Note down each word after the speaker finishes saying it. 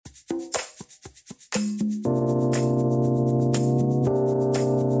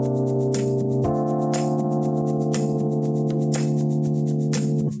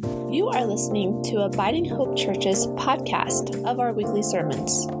listening to Abiding Hope Church's podcast of our weekly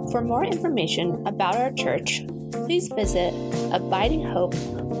sermons. For more information about our church, please visit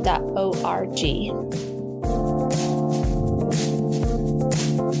abidinghope.org.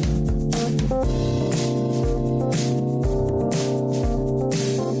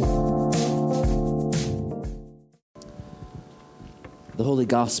 The Holy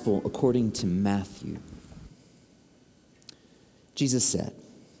Gospel according to Matthew. Jesus said,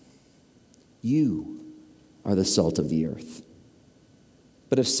 "You are the salt of the earth.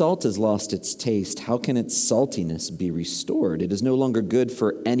 But if salt has lost its taste, how can its saltiness be restored? It is no longer good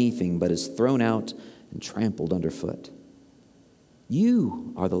for anything, but is thrown out and trampled underfoot.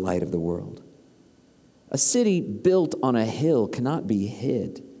 You are the light of the world. A city built on a hill cannot be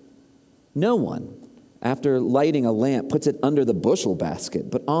hid. No one, after lighting a lamp, puts it under the bushel basket,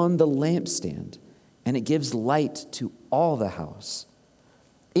 but on the lampstand, and it gives light to all the house.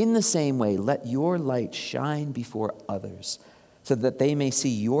 In the same way, let your light shine before others, so that they may see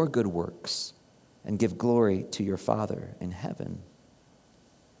your good works and give glory to your Father in heaven.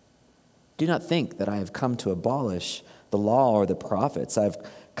 Do not think that I have come to abolish the law or the prophets. I have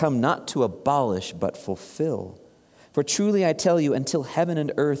come not to abolish, but fulfill. For truly I tell you, until heaven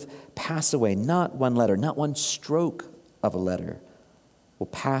and earth pass away, not one letter, not one stroke of a letter will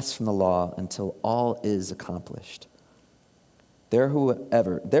pass from the law until all is accomplished.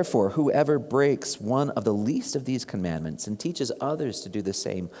 Therefore, whoever breaks one of the least of these commandments and teaches others to do the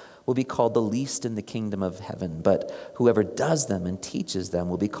same will be called the least in the kingdom of heaven. But whoever does them and teaches them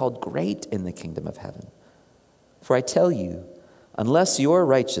will be called great in the kingdom of heaven. For I tell you, unless your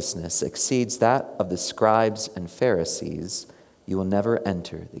righteousness exceeds that of the scribes and Pharisees, you will never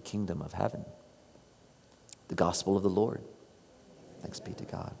enter the kingdom of heaven." The gospel of the Lord. Thanks be to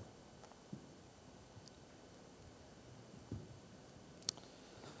God.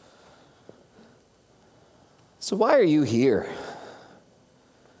 So why are you here?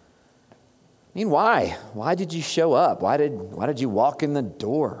 I mean, why? Why did you show up? Why did you walk in the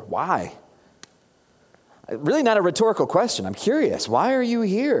door? Why? Really not a rhetorical question. I'm curious. Why are you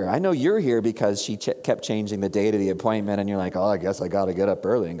here? I know you're here because she kept changing the date of the appointment, and you're like, oh, I guess I got to get up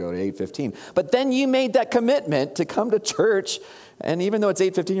early and go to 8:15. But then you made that commitment to come to church, and even though it's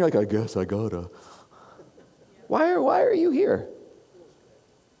 8:15, you're like, I guess I got to. Why are you here?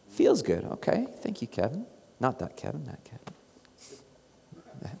 Feels good. Okay. Thank you, Kevin. Not that Kevin, that Kevin.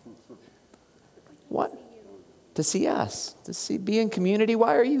 What? To see us. Be in community.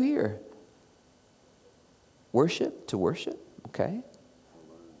 Why are you here? Worship, to worship, okay.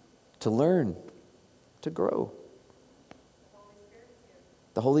 To learn, to grow.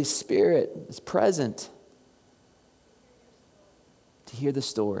 The Holy Spirit is present to hear the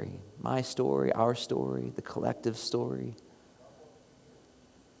story, my story, our story, the collective story.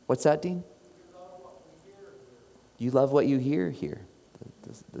 What's that, Dean? You love what you hear here.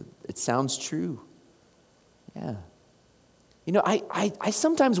 It sounds true. Yeah. You know, I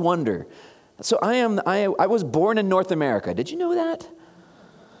sometimes wonder. So I was born in North America. Did you know that?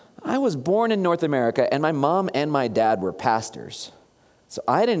 I was born in North America, and my mom and my dad were pastors. So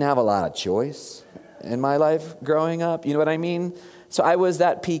I didn't have a lot of choice in my life growing up. You know what I mean? So I was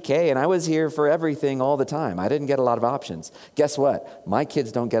that PK, and I was here for everything all the time. I didn't get a lot of options. Guess what? My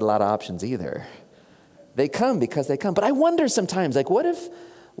kids don't get a lot of options either. They come because they come. But I wonder sometimes, like, what if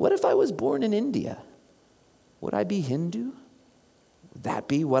I was born in India? Would I be Hindu? Would that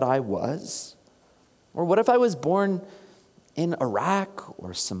be what I was? Or what if I was born in Iraq or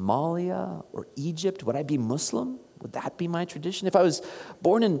Somalia or Egypt? Would I be Muslim? Would that be my tradition? If I was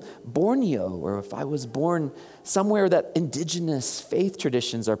born in Borneo, or if I was born somewhere that indigenous faith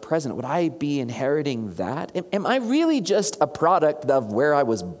traditions are present, would I be inheriting that? Am I really just a product of where I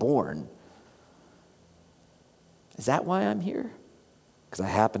was born? Is that why I'm here? Because I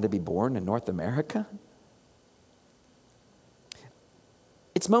happen to be born in North America?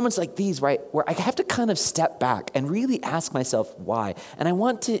 It's moments like these, right, where I have to kind of step back and really ask myself why. And I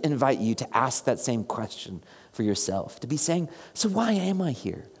want to invite you to ask that same question for yourself, to be saying, so why am I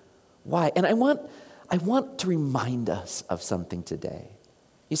here? Why? And I want to remind us of something today.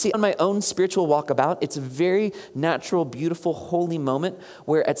 You see, on my own spiritual walkabout, it's a very natural, beautiful, holy moment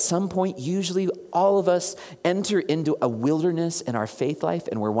where at some point, usually all of us enter into a wilderness in our faith life,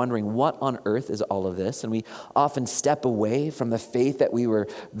 and we're wondering, what on earth is all of this? And we often step away from the faith that we were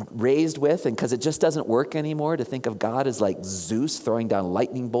raised with, and because it just doesn't work anymore to think of God as like Zeus throwing down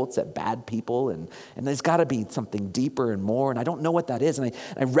lightning bolts at bad people, and there's got to be something deeper and more, and I don't know what that is. And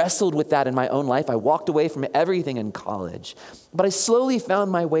I wrestled with that in my own life. I walked away from everything in college, but I slowly found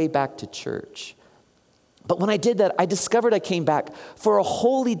my way back to church. But when I did that, I discovered I came back for a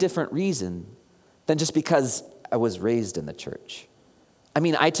wholly different reason than just because I was raised in the church. I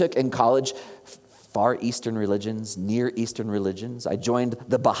mean, I took in college Far Eastern religions, Near Eastern religions. I joined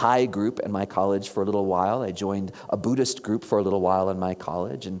the Baha'i group in my college for a little while. I joined a Buddhist group for a little while in my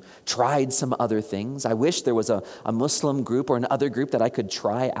college and tried some other things. I wish there was a Muslim group or another group that I could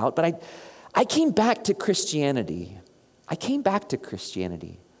try out, but I came back to Christianity. I came back to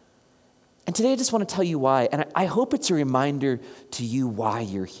Christianity. And today I just want to tell you why, and I hope it's a reminder to you why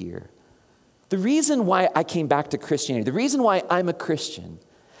you're here. The reason why I came back to Christianity, the reason why I'm a Christian,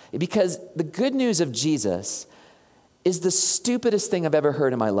 because the good news of Jesus is the stupidest thing I've ever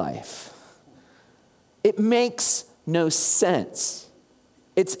heard in my life. It makes no sense.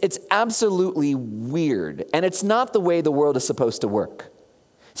 It's absolutely weird, and it's not the way the world is supposed to work.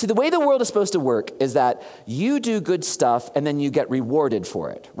 See, the way the world is supposed to work is that you do good stuff and then you get rewarded for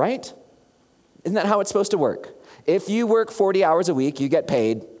it, right? Isn't that how it's supposed to work? If you work 40 hours a week, you get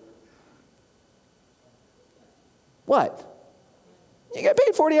paid what? You get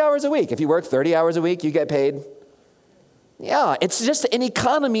paid 40 hours a week. If you work 30 hours a week, you get paid. Yeah, it's just an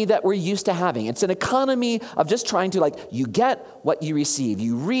economy that we're used to having. It's an economy of just trying to you get what you receive.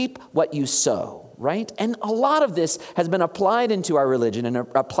 You reap what you sow, right? And a lot of this has been applied into our religion and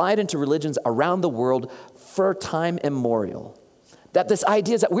applied into religions around the world for time immemorial. That this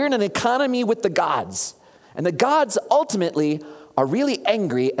idea is that we're in an economy with the gods. And the gods ultimately are really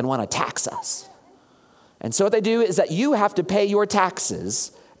angry and want to tax us. And so what they do is that you have to pay your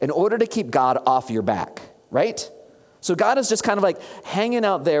taxes in order to keep God off your back, right? So God is just kind of hanging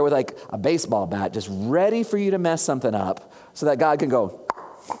out there with a baseball bat, just ready for you to mess something up so that God can go,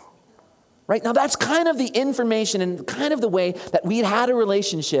 right? Now that's kind of the information and kind of the way that we had a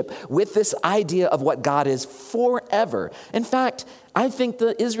relationship with this idea of what God is forever. In fact, I think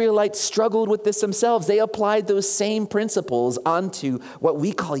the Israelites struggled with this themselves. They applied those same principles onto what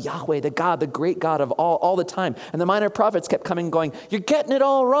we call Yahweh, the God, the great God of all the time. And the minor prophets kept coming and going, you're getting it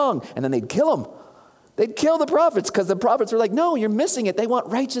all wrong. And then they'd kill them. They'd kill the prophets because the prophets were like, no, you're missing it. They want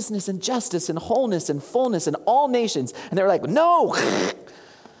righteousness and justice and wholeness and fullness in all nations. And they were like, no.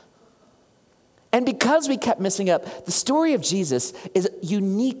 And because we kept messing up, the story of Jesus is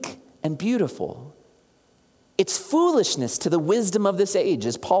unique and beautiful. It's foolishness to the wisdom of this age,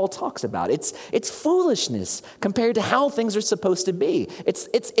 as Paul talks about. It's foolishness compared to how things are supposed to be.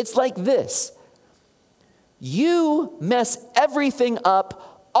 It's like this. You mess everything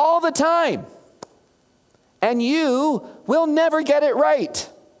up all the time, and you will never get it right.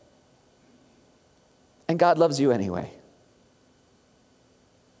 And God loves you anyway.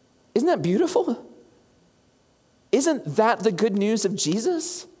 Isn't that beautiful? Isn't that the good news of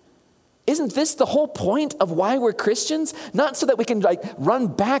Jesus? Isn't this the whole point of why we're Christians? Not so that we can run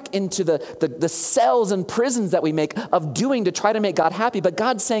back into the cells and prisons that we make of doing to try to make God happy, but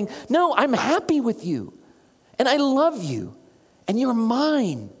God's saying, no, I'm happy with you, and I love you, and you're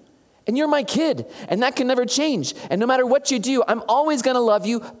mine, and you're my kid, and that can never change. And no matter what you do, I'm always going to love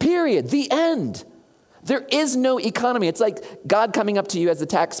you, period. The end. There is no economy. It's like God coming up to you as the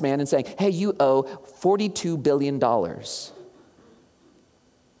tax man and saying, hey, you owe $42 billion.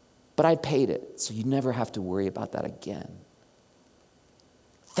 But I paid it, so you never have to worry about that again.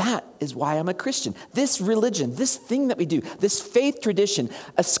 That is why I'm a Christian. This religion, this thing that we do, this faith tradition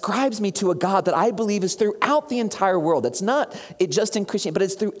ascribes me to a God that I believe is throughout the entire world. It's not just in Christianity, but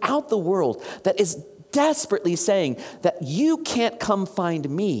it's throughout the world that is desperately saying that you can't come find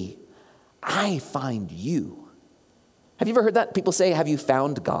me. I find you. Have you ever heard that? People say, have you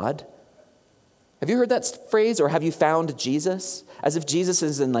found God? Have you heard that phrase, or have you found Jesus? As if Jesus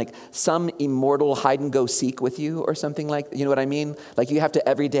is in some immortal hide and go seek with you or something you know what I mean? You have to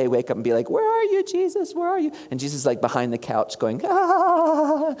every day wake up and be like, where are you, Jesus? Where are you? And Jesus is behind the couch going,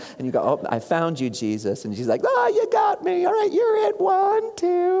 ah. And you go, oh, I found you, Jesus. And she's like, you got me. All right, you're in 1,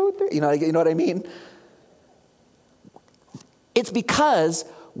 2, 3. You know what I mean? It's because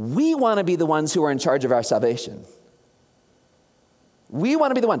we want to be the ones who are in charge of our salvation. We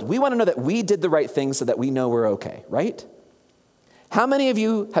want to be the ones. We want to know that we did the right thing so that we know we're okay, right? How many of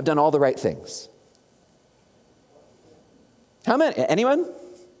you have done all the right things? How many? Anyone?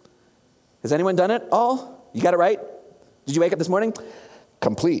 Has anyone done it all? You got it right? Did you wake up this morning?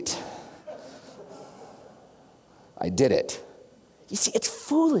 Complete. I did it. You see, it's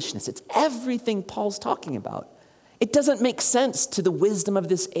foolishness. It's everything Paul's talking about. It doesn't make sense to the wisdom of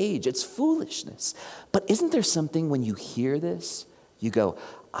this age. It's foolishness. But isn't there something when you hear this, you go,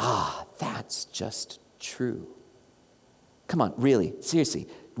 that's just true. Come on, really, seriously.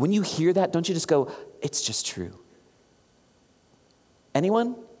 When you hear that, don't you just go, it's just true?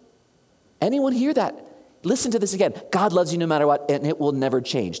 Anyone? Anyone hear that? Listen to this again. God loves you no matter what, and it will never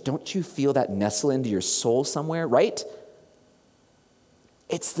change. Don't you feel that nestle into your soul somewhere, right?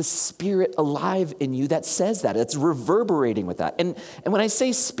 It's the Spirit alive in you that says that. It's reverberating with that. And when I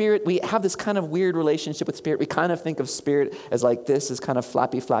say Spirit, we have this kind of weird relationship with Spirit. We kind of think of Spirit as like this is kind of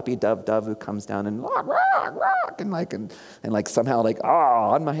flappy dove who comes down and and somehow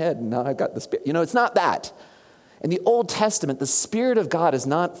on my head, and now I've got the Spirit. It's not that. In the Old Testament, the Spirit of God is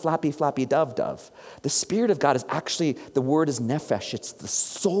not flappy dove. The Spirit of God is actually, the word is nephesh. It's the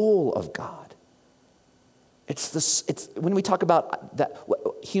soul of God. It's when we talk about that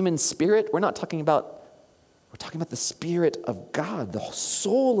human spirit, we're talking about the Spirit of God, the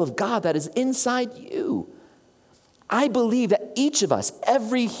soul of God that is inside you. I believe that each of us,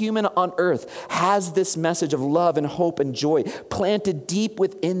 every human on earth, has this message of love and hope and joy planted deep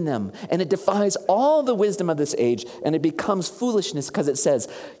within them. And it defies all the wisdom of this age, and it becomes foolishness because it says,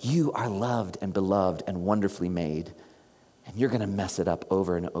 you are loved and beloved and wonderfully made. And you're going to mess it up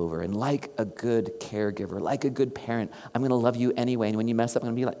over and over. And like a good caregiver, like a good parent, I'm going to love you anyway. And when you mess up,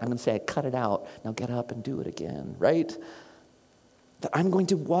 I'm going to say, cut it out. Now get up and do it again, right? That I'm going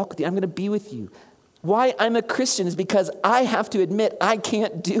to walk with you. I'm going to be with you. Why I'm a Christian is because I have to admit I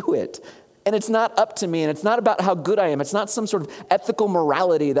can't do it. And it's not up to me, and it's not about how good I am. It's not some sort of ethical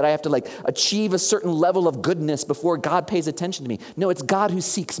morality that I have to achieve a certain level of goodness before God pays attention to me. No, it's God who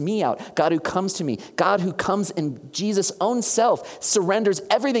seeks me out, God who comes to me, God who comes in Jesus' own self, surrenders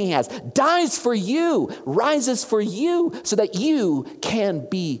everything he has, dies for you, rises for you, so that you can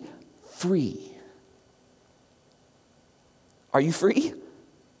be free. Are you free?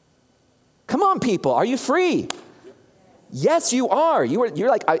 Come on, people, are you free? Yes, you are. You're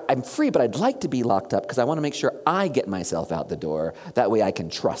like, I'm free, but I'd like to be locked up because I want to make sure I get myself out the door. That way I can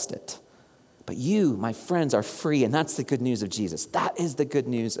trust it. But you, my friends, are free, and that's the good news of Jesus. That is the good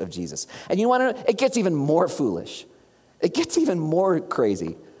news of Jesus. And you want to know, it gets even more foolish. It gets even more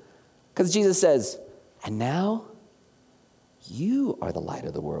crazy. Because Jesus says, and now you are the light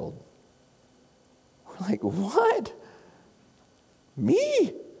of the world. We're like, what?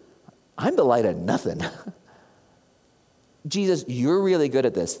 Me? I'm the light of nothing. Jesus, you're really good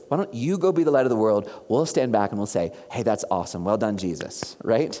at this. Why don't you go be the light of the world? We'll stand back and we'll say, hey, that's awesome. Well done, Jesus,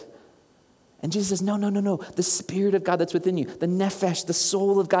 right? And Jesus says, no. The Spirit of God that's within you, the nephesh, the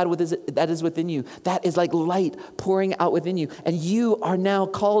soul of God that is within you, that is like light pouring out within you. And you are now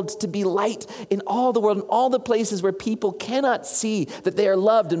called to be light in all the world, in all the places where people cannot see that they are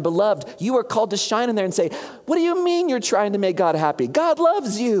loved and beloved. You are called to shine in there and say, what do you mean you're trying to make God happy? God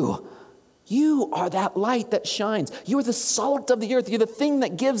loves you. You are that light that shines. You are the salt of the earth. You're the thing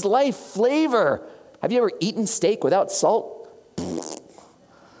that gives life flavor. Have you ever eaten steak without salt?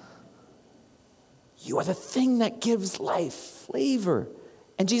 You are the thing that gives life flavor.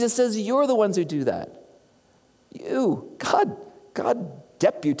 And Jesus says, you're the ones who do that. God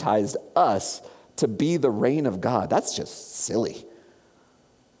deputized us to be the reign of God. That's just silly.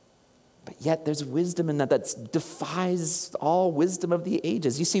 But yet there's wisdom in that defies all wisdom of the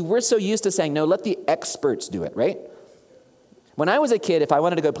ages. You see, we're so used to saying, no, let the experts do it, right? When I was a kid, if I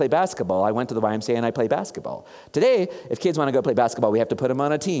wanted to go play basketball, I went to the YMCA and I played basketball. Today, if kids want to go play basketball, we have to put them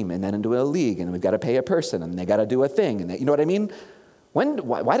on a team and then into a league, and we've got to pay a person, and they got to do a thing. And you know what I mean?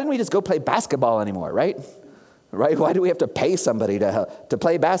 Why didn't we just go play basketball anymore, right? Right? Why do we have to pay somebody to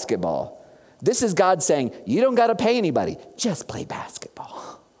play basketball? This is God saying, you don't got to pay anybody. Just play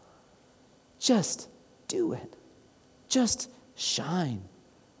basketball. Just do it. Just shine.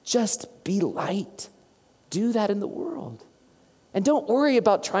 Just be light. Do that in the world. And don't worry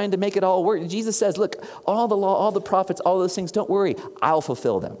about trying to make it all work. Jesus says, look, all the law, all the prophets, all those things, don't worry. I'll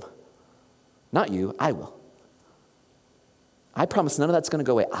fulfill them. Not you, I will. I promise none of that's going to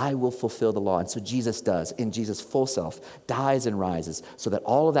go away. I will fulfill the law. And so Jesus does, in Jesus' full self, dies and rises so that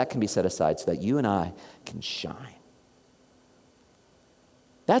all of that can be set aside so that you and I can shine.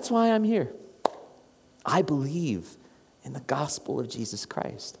 That's why I'm here. I believe in the gospel of Jesus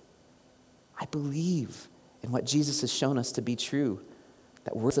Christ. I believe in what Jesus has shown us to be true,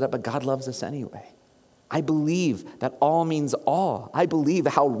 that works it up, but God loves us anyway. I believe that all means all. I believe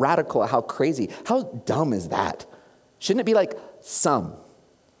how radical, how crazy, how dumb is that? Shouldn't it be like some?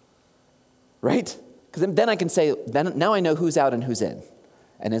 Right? Because then I can say, now I know who's out and who's in.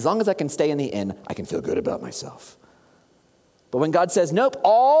 And as long as I can stay in the in, I can feel good about myself. But when God says, nope,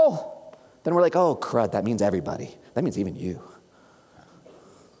 all, then we're like, oh, crud, that means everybody. That means even you.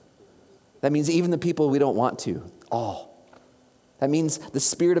 That means even the people we don't want to, all. That means the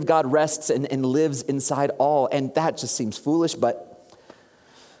Spirit of God rests and lives inside all. And that just seems foolish, but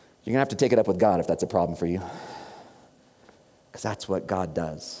you're going to have to take it up with God if that's a problem for you. Because that's what God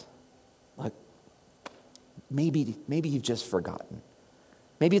does. Look, maybe you've just forgotten.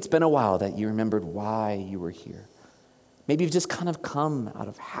 Maybe it's been a while that you remembered why you were here. Maybe you've just kind of come out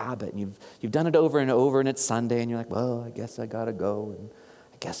of habit, and you've done it over and over, and it's Sunday, and you're like, well, I guess I gotta go, and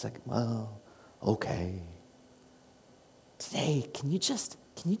okay. Today, can you just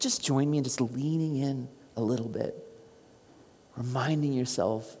join me in just leaning in a little bit, reminding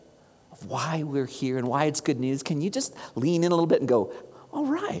yourself of why we're here and why it's good news? Can you just lean in a little bit and go, all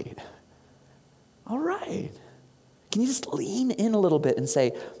right. Can you just lean in a little bit and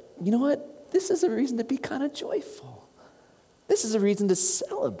say, you know what? This is a reason to be kind of joyful. This is a reason to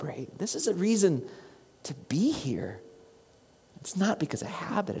celebrate. This is a reason to be here. It's not because of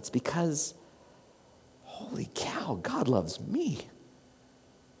habit. It's because, holy cow, God loves me.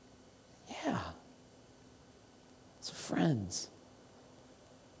 Yeah. So friends,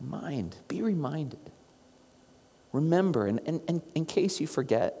 be reminded. Remember, and in case you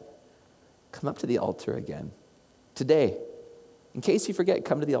forget, come up to the altar again. Today, in case you forget,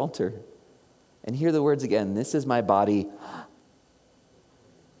 come to the altar and hear the words again. This is my body.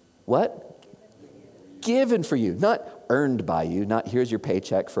 What? Given for you, not earned by you, not here's your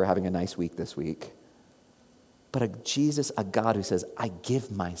paycheck for having a nice week this week, but a God who says, I give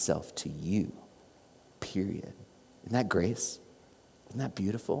myself to you, period. Isn't that grace? Isn't that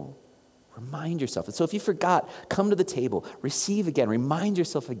beautiful? Remind yourself. And so if you forgot, come to the table, receive again, remind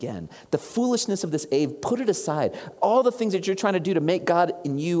yourself again. The foolishness of this age, put it aside. All the things that you're trying to do to make God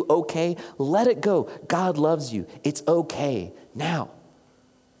in you okay, let it go. God loves you. It's okay. Now,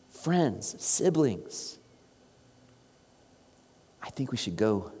 friends, siblings, I think we should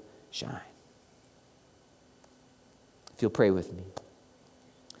go shine. If you'll pray with me.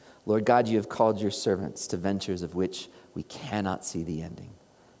 Lord God, you have called your servants to ventures of which we cannot see the ending,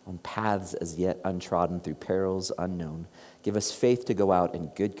 on paths as yet untrodden, through perils unknown. Give us faith to go out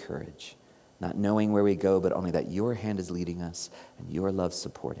and good courage, not knowing where we go, but only that your hand is leading us and your love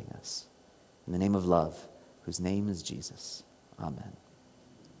supporting us. In the name of love, whose name is Jesus. Amen.